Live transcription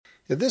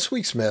In this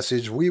week's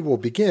message, we will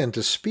begin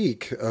to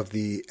speak of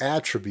the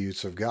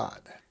attributes of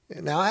God.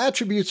 Now,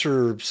 attributes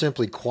are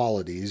simply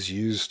qualities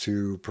used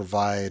to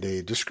provide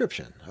a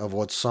description of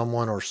what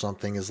someone or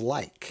something is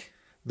like.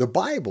 The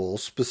Bible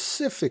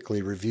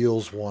specifically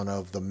reveals one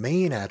of the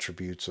main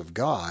attributes of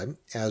God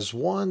as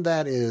one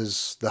that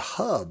is the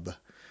hub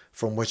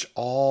from which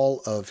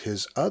all of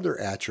his other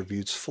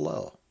attributes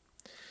flow.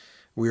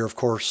 We are, of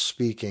course,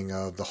 speaking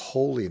of the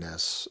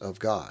holiness of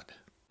God.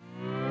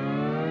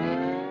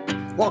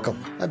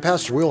 Welcome. I'm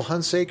Pastor Will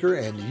Hunsaker,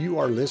 and you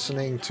are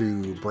listening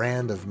to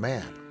Brand of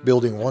Man,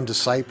 building one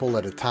disciple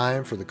at a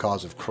time for the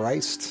cause of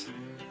Christ,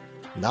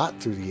 not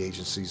through the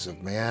agencies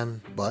of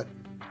man, but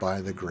by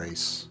the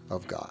grace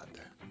of God.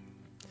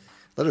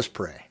 Let us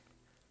pray.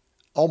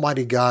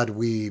 Almighty God,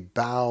 we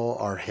bow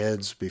our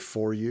heads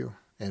before you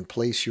and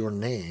place your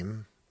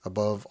name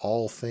above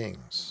all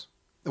things.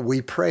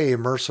 We pray,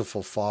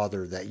 merciful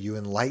Father, that you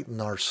enlighten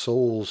our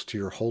souls to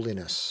your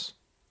holiness.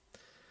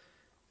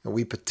 And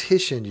we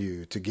petition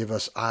you to give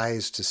us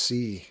eyes to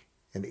see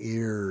and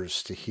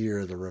ears to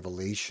hear the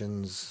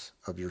revelations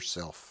of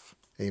yourself.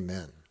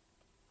 Amen.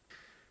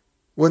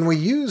 When we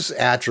use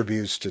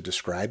attributes to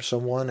describe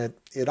someone,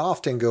 it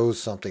often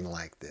goes something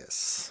like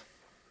this.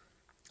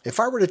 If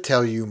I were to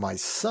tell you my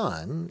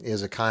son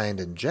is a kind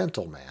and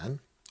gentle man,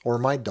 or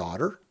my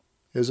daughter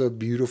is a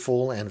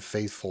beautiful and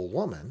faithful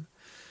woman,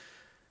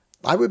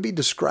 I would be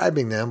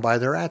describing them by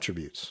their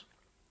attributes.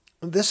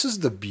 This is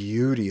the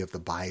beauty of the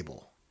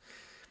Bible.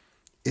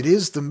 It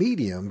is the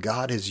medium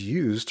God has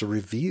used to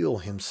reveal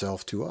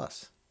himself to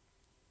us.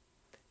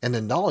 And the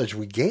knowledge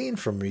we gain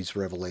from these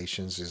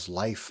revelations is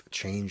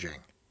life-changing.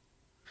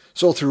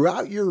 So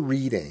throughout your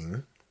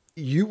reading,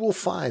 you will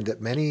find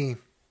that many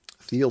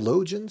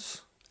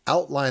theologians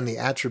outline the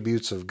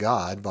attributes of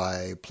God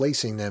by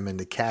placing them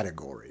into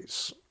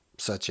categories,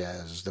 such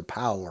as the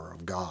power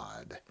of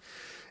God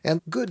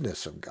and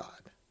goodness of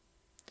God.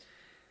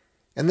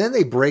 And then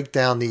they break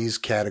down these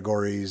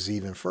categories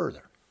even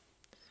further.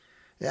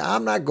 Now,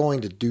 I'm not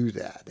going to do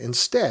that.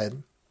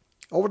 Instead,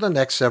 over the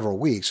next several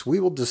weeks,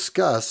 we will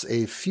discuss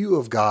a few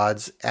of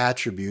God's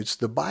attributes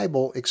the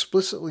Bible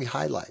explicitly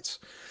highlights,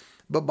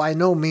 but by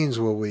no means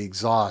will we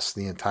exhaust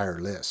the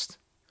entire list.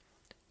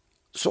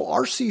 So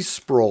R.C.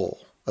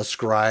 Sproul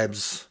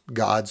ascribes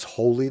God's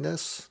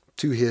holiness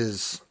to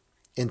his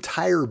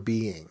entire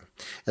being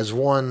as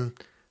one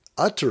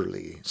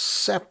utterly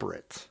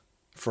separate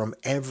from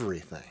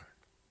everything.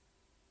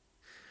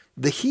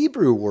 The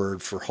Hebrew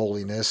word for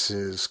holiness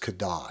is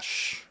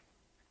kadosh,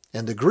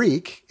 and the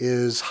Greek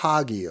is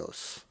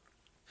hagios.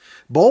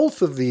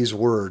 Both of these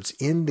words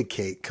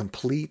indicate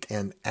complete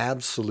and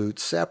absolute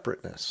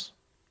separateness.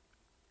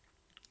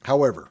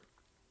 However,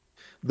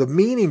 the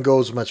meaning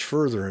goes much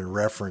further in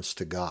reference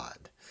to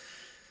God.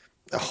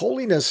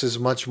 Holiness is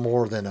much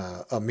more than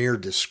a mere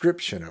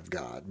description of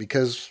God,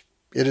 because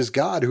it is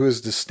God who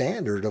is the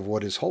standard of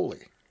what is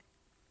holy.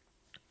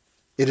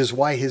 It is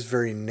why his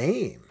very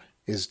name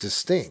is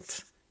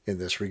distinct in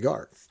this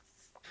regard.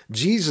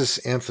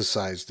 Jesus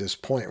emphasized this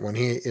point when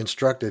he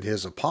instructed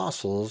his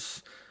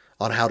apostles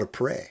on how to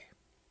pray.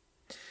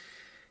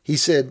 He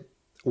said,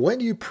 "When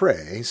you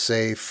pray,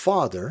 say,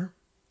 'Father,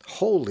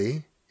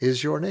 holy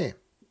is your name.'"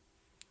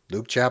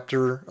 Luke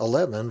chapter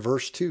 11,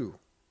 verse 2.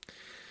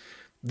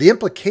 The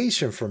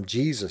implication from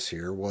Jesus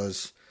here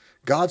was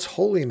God's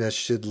holiness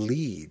should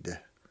lead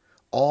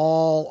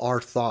all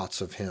our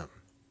thoughts of him.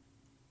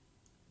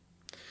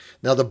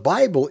 Now, the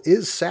Bible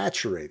is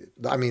saturated,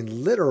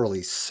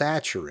 literally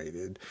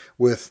saturated,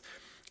 with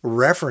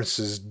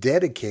references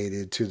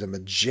dedicated to the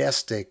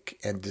majestic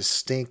and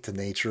distinct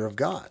nature of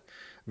God.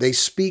 They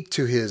speak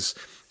to his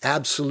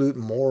absolute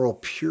moral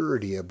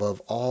purity above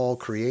all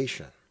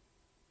creation.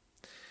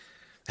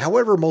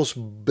 However,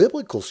 most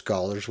biblical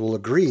scholars will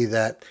agree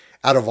that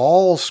out of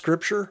all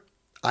Scripture,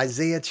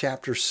 Isaiah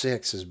chapter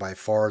 6 is by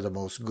far the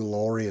most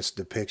glorious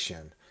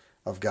depiction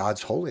of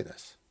God's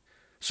holiness.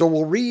 So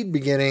we'll read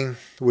beginning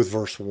with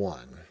verse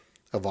 1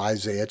 of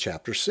Isaiah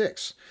chapter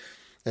 6.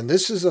 And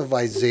this is of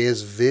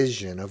Isaiah's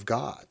vision of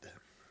God.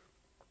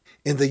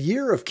 "In the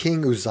year of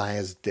King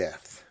Uzziah's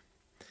death,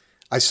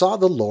 I saw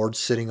the Lord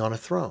sitting on a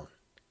throne,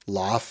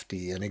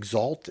 lofty and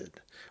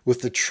exalted,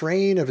 with the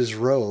train of his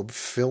robe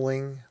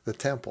filling the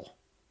temple."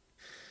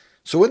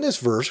 So in this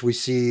verse, we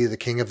see the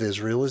king of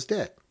Israel is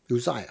dead.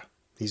 Uzziah,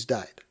 he's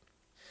died.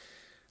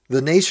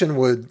 The nation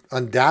would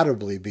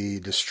undoubtedly be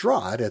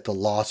distraught at the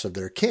loss of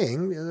their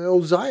king.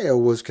 Uzziah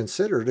was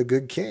considered a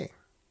good king.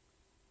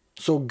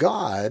 So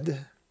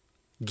God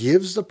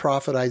gives the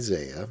prophet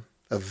Isaiah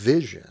a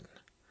vision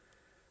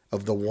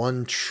of the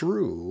one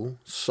true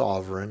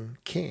sovereign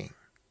king,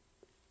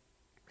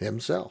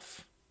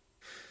 himself.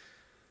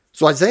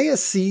 So Isaiah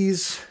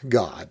sees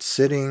God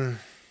sitting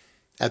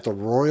at the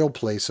royal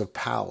place of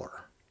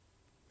power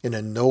in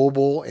a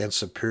noble and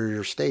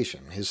superior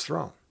station, his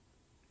throne.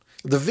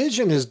 The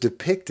vision is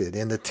depicted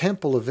in the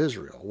temple of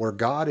Israel, where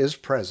God is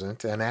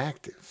present and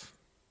active.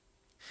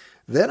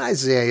 Then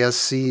Isaiah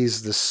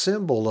sees the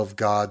symbol of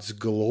God's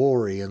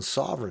glory and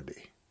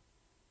sovereignty.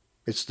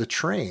 It's the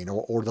train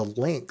or the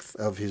length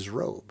of his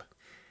robe.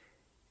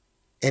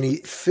 And he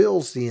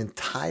fills the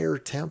entire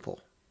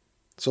temple.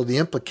 So the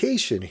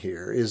implication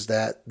here is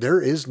that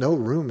there is no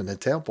room in the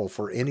temple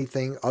for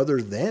anything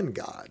other than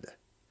God.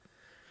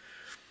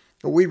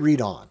 We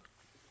read on.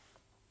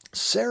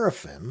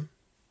 Seraphim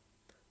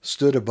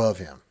stood above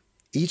him,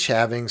 each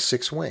having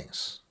 6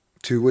 wings,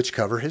 2 which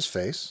cover his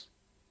face,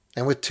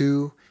 and with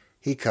 2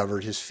 he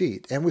covered his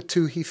feet, and with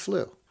 2 he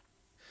flew.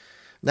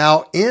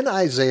 Now, in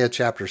Isaiah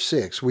chapter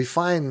 6, we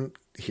find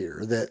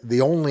here that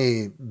the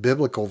only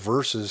biblical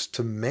verses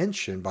to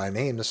mention by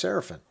name the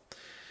seraphim,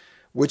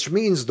 which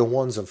means the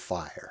ones of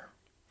fire.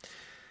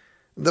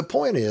 The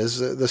point is,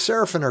 the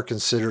seraphim are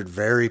considered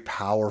very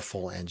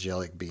powerful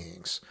angelic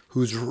beings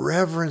whose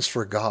reverence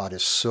for God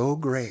is so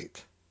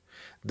great,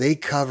 they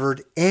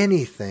covered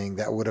anything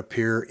that would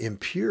appear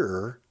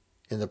impure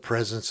in the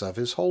presence of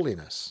his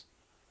holiness.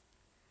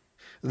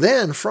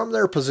 Then, from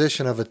their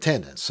position of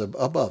attendance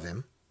above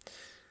him,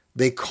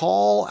 they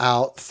call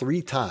out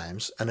 3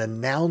 times an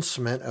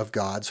announcement of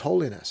God's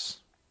holiness.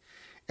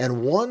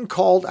 And one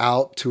called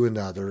out to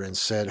another and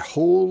said,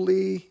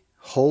 Holy,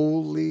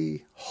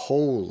 holy,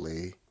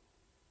 holy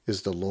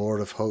is the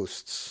Lord of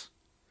hosts.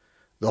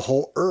 The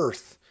whole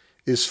earth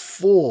is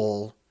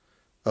full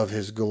of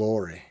his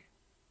glory.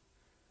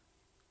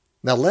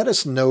 Now let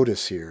us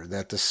notice here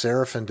that the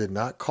seraphim did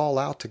not call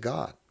out to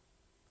God.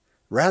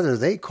 Rather,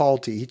 they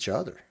called to each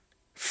other,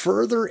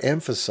 further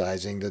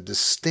emphasizing the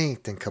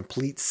distinct and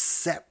complete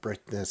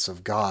separateness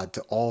of God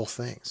to all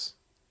things.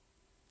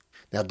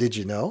 Now, did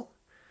you know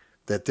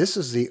that this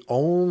is the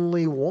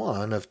only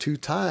one of 2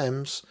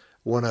 times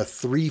when a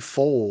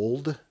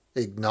threefold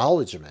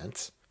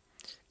acknowledgement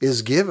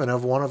is given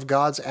of one of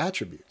God's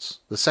attributes?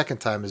 The second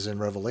time is in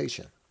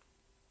Revelation.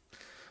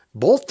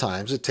 Both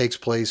times it takes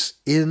place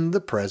in the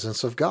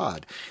presence of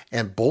God,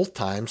 and both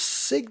times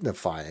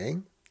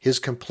signifying his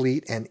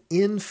complete and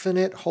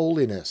infinite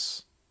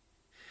holiness.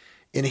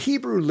 In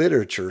Hebrew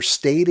literature,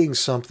 stating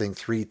something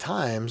 3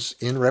 times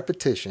in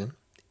repetition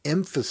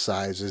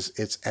emphasizes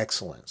its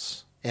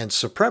excellence and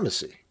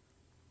supremacy.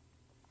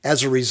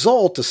 As a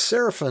result, the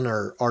seraphim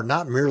are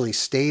not merely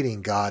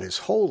stating God is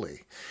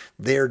holy.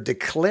 They're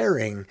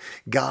declaring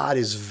God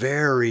is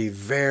very,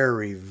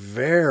 very,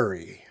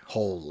 very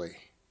holy.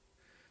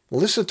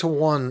 Listen to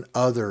one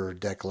other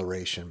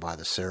declaration by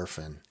the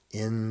seraphim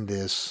in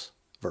this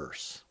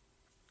verse.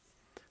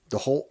 The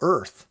whole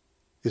earth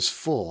is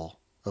full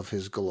of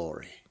his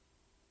glory.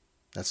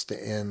 That's the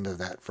end of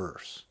that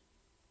verse.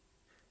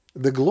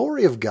 The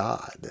glory of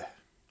God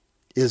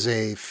is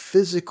a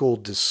physical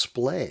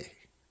display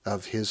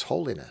of his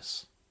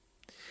holiness.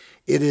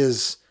 It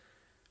is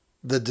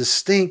the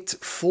distinct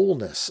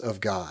fullness of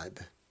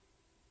God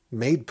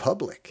made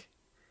public,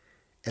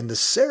 and the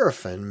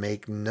seraphim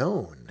make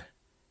known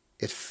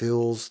it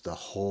fills the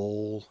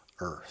whole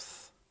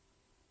earth.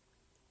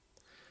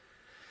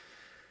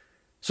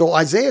 So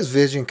Isaiah's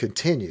vision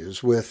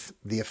continues with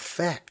the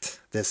effect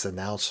this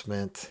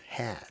announcement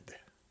had.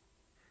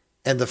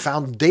 And the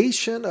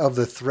foundation of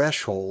the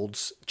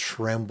thresholds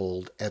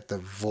trembled at the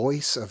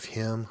voice of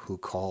him who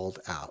called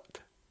out,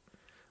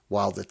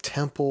 while the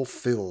temple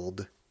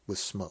filled with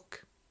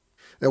smoke.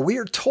 Now we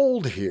are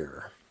told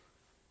here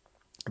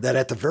that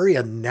at the very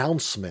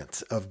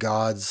announcement of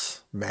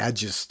God's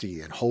majesty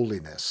and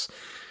holiness,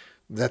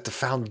 that the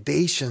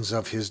foundations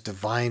of his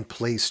divine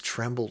place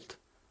trembled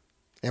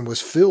and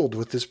was filled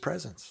with his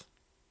presence.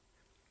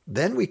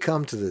 Then we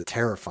come to the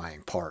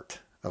terrifying part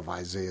of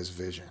Isaiah's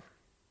vision.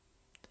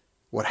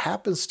 What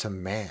happens to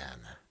man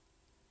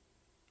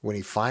when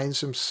he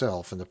finds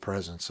himself in the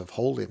presence of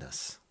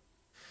holiness?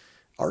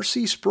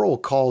 R.C. Sproul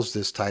calls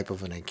this type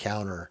of an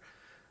encounter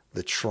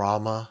the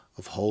trauma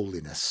of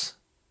holiness.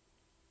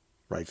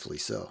 Rightfully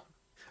so.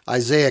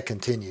 Isaiah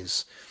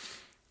continues,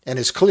 and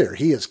it's clear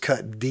he is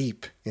cut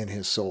deep in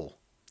his soul.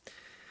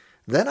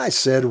 Then I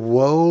said,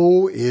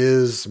 Woe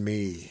is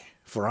me,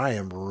 for I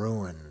am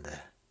ruined.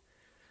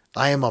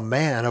 I am a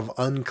man of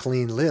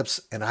unclean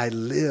lips, and I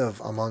live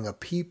among a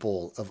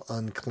people of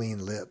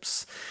unclean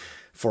lips.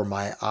 For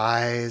my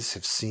eyes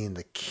have seen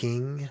the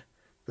King,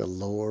 the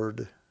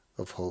Lord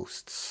of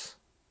hosts.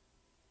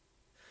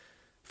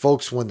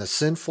 Folks, when the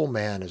sinful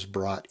man is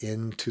brought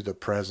into the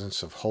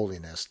presence of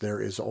holiness, there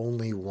is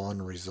only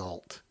one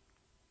result: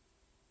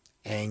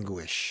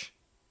 anguish.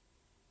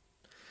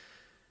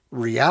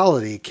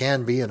 Reality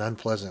can be an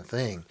unpleasant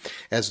thing,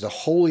 as the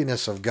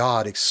holiness of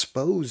God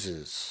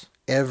exposes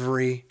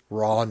every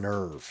raw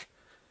nerve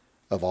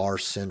of our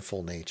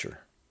sinful nature.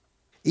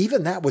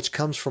 Even that which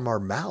comes from our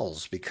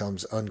mouths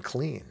becomes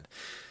unclean.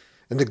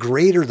 And the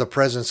greater the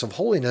presence of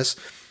holiness,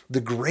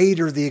 the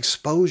greater the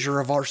exposure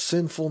of our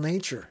sinful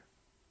nature.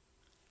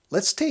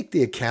 Let's take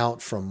the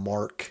account from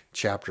Mark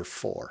chapter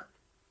 4.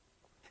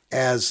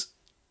 As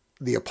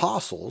the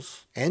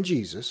apostles and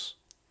Jesus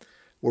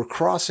were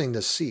crossing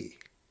the sea,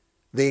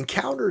 they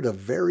encountered a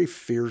very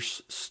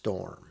fierce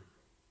storm.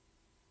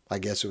 I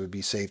guess it would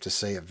be safe to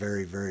say a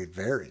very, very,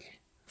 very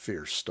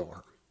fierce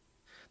storm.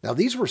 Now,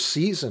 these were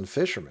seasoned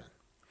fishermen,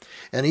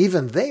 And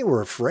even they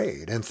were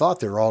afraid and thought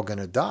they were all going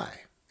to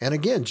die. And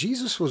again,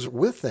 Jesus was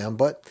with them,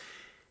 but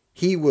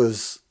he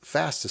was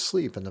fast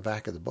asleep in the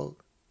back of the boat.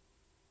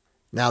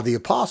 Now the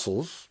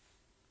apostles,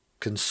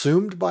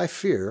 consumed by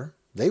fear,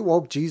 they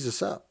woke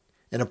Jesus up.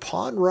 And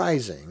upon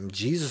rising,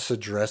 Jesus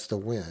addressed the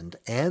wind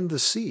and the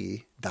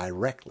sea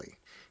directly.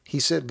 He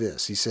said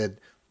this, he said,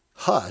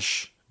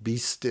 "Hush, be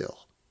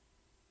still."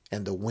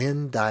 And the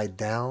wind died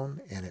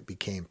down and it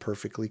became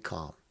perfectly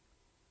calm.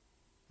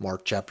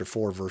 Mark chapter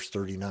 4, verse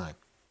 39.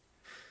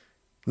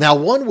 Now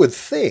one would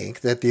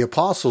think that the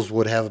apostles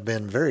would have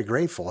been very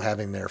grateful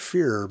having their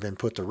fear been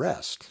put to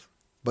rest,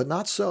 but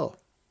not so.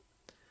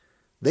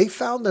 They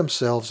found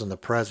themselves in the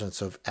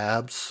presence of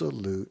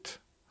absolute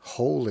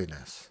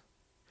holiness.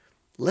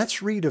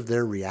 Let's read of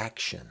their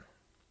reaction.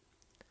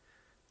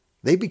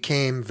 They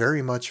became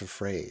very much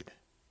afraid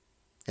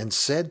and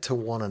said to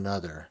one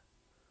another,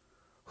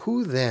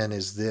 "Who then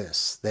is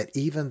this that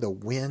even the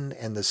wind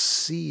and the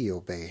sea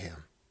obey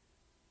him?"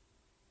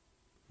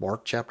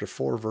 Mark chapter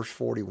 4, verse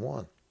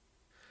 41.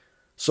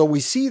 So we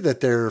see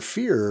that their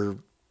fear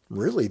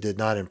really did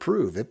not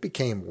improve. It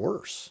became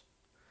worse.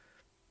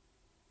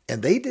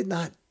 And they did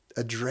not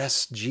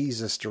address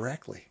Jesus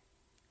directly.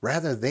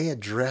 Rather, they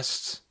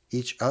addressed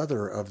each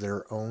other of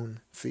their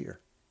own fear.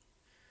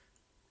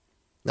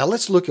 Now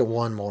let's look at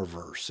one more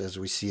verse as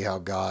we see how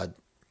God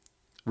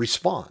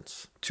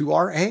responds to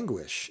our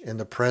anguish in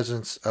the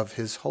presence of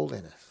his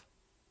holiness.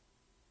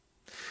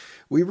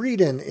 We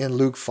read in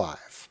Luke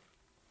 5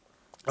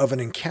 of an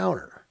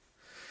encounter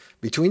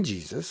between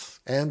Jesus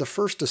and the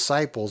first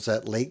disciples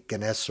at Lake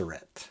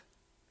Gennesaret.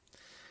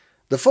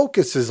 The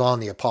focus is on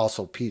the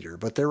Apostle Peter,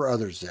 but there were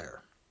others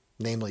there,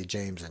 namely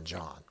James and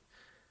John.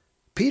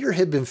 Peter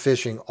had been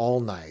fishing all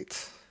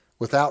night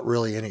without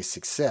really any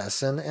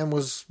success and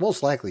was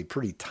most likely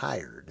pretty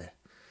tired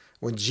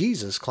when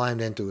Jesus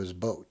climbed into his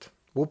boat.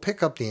 We'll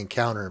pick up the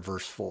encounter in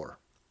verse 4.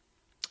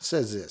 It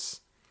says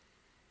this,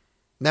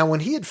 "Now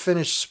when he had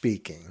finished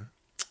speaking,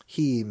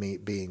 he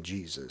being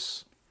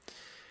Jesus,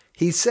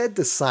 he said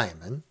to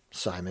Simon,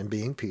 Simon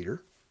being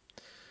Peter,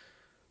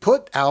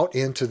 'Put out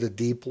into the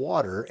deep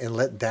water and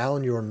let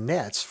down your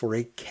nets for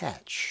a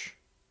catch.'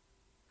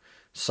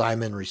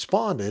 Simon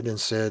responded and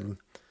said,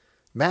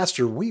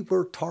 'Master, we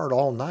worked hard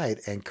all night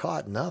and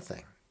caught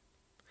nothing.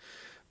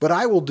 But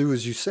I will do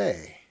as you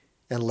say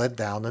and let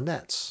down the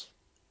nets.'"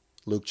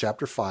 Luke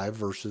chapter 5,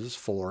 verses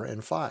 4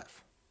 and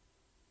 5.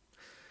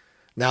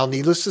 Now,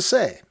 needless to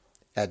say,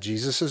 at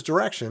Jesus'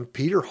 direction,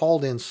 Peter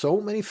hauled in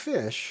so many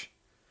fish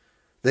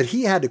that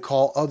he had to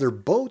call other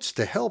boats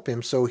to help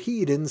him so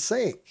he didn't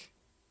sink.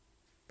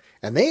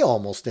 And they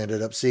almost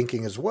ended up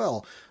sinking as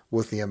well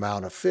with the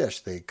amount of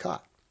fish they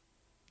caught.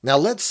 Now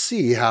let's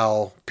see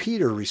how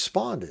Peter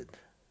responded,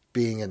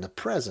 being in the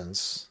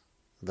presence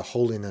of the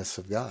holiness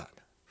of God.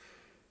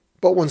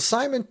 But when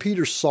Simon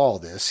Peter saw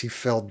this, he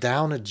fell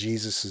down at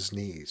Jesus'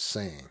 knees,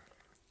 saying,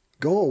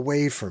 "Go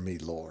away from me,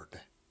 Lord,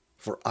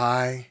 for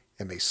I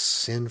am a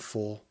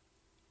sinful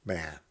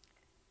man."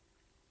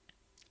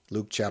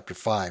 Luke chapter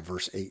 5,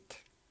 verse 8.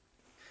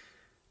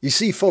 You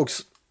see,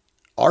 folks,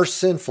 our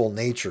sinful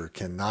nature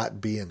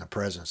cannot be in the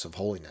presence of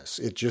holiness.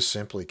 It just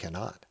simply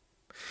cannot.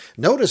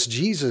 Notice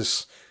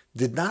Jesus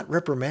did not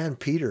reprimand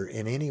Peter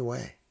in any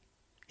way.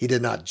 He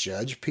did not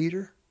judge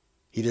Peter.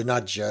 He did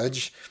not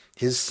judge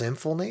his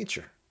sinful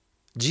nature.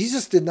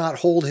 Jesus did not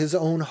hold his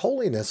own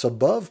holiness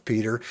above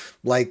Peter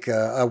like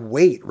a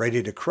weight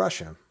ready to crush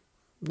him.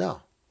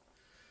 No.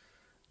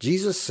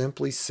 Jesus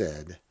simply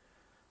said,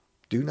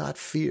 "Do not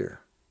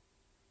fear.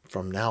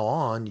 From now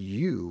on,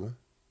 you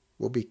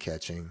will be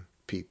catching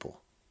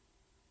people."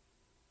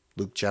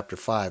 Luke chapter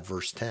 5,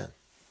 verse 10.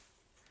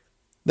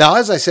 Now,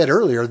 as I said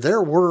earlier,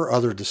 there were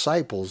other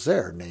disciples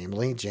there,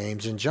 namely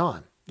James and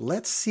John.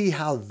 Let's see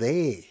how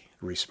they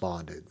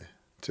responded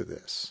to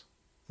this.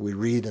 We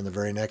read in the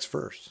very next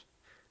verse.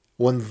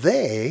 "When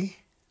they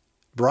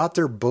brought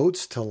their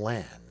boats to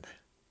land,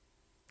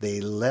 they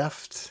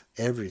left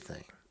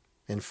everything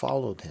and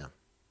followed him."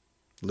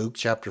 Luke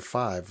chapter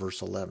 5,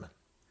 verse 11.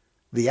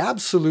 The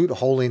absolute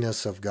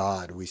holiness of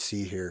God we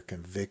see here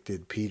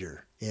convicted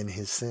Peter in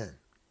his sin.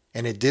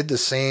 And it did the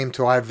same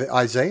to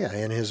Isaiah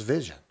in his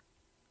vision.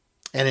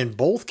 And in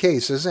both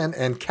cases,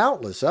 and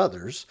countless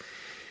others,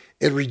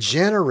 it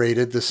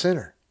regenerated the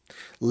sinner,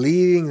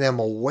 leading them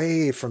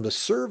away from the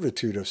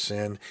servitude of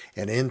sin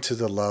and into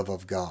the love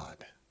of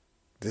God.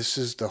 This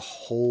is the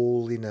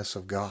holiness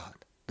of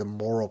God, the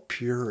moral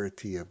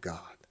purity of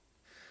God.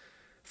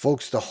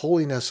 Folks, the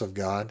holiness of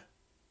God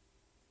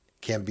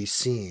can be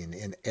seen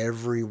in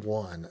every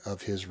one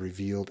of his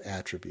revealed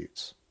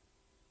attributes.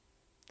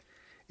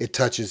 It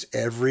touches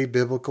every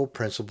biblical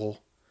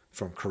principle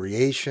from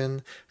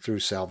creation through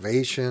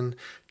salvation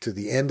to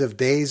the end of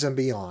days and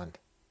beyond.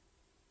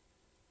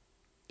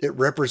 It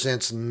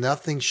represents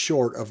nothing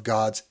short of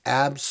God's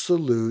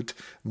absolute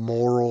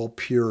moral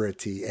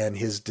purity and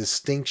his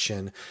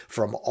distinction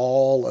from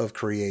all of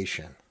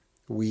creation.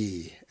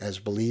 We, as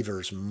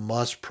believers,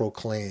 must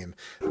proclaim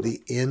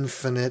the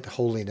infinite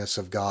holiness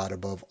of God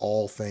above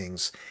all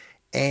things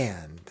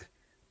and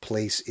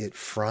place it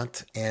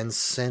front and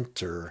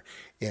center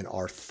in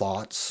our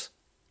thoughts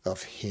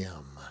of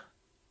Him.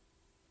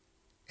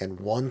 And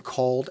one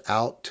called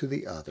out to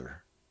the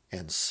other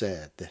and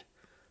said,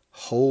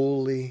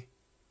 Holy,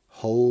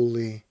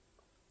 holy,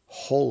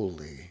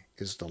 holy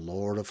is the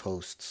Lord of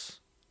hosts.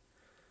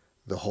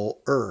 The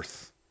whole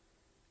earth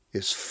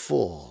is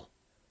full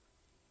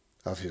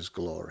of His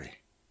glory.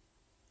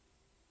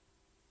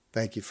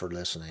 Thank you for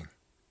listening.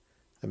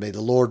 And may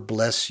the Lord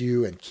bless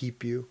you and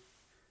keep you.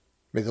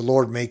 May the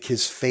Lord make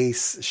His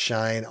face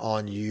shine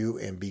on you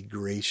and be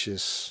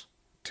gracious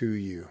to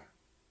you.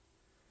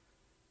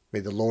 May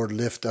the Lord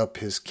lift up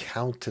His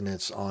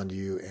countenance on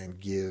you and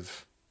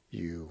give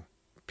you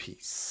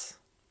peace.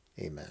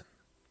 Amen.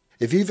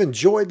 If you've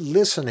enjoyed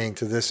listening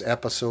to this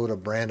episode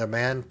of Brand of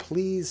Man,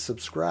 please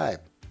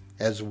subscribe,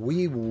 as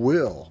we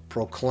will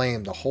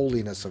proclaim the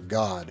holiness of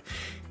God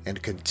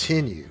and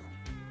continue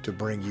to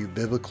bring you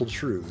biblical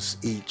truths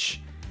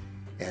each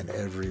and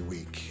every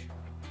week.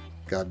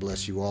 God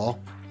bless you all.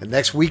 And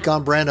next week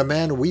on Brand of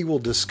Man, we will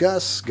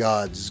discuss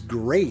God's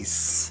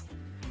grace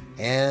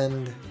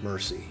and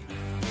mercy.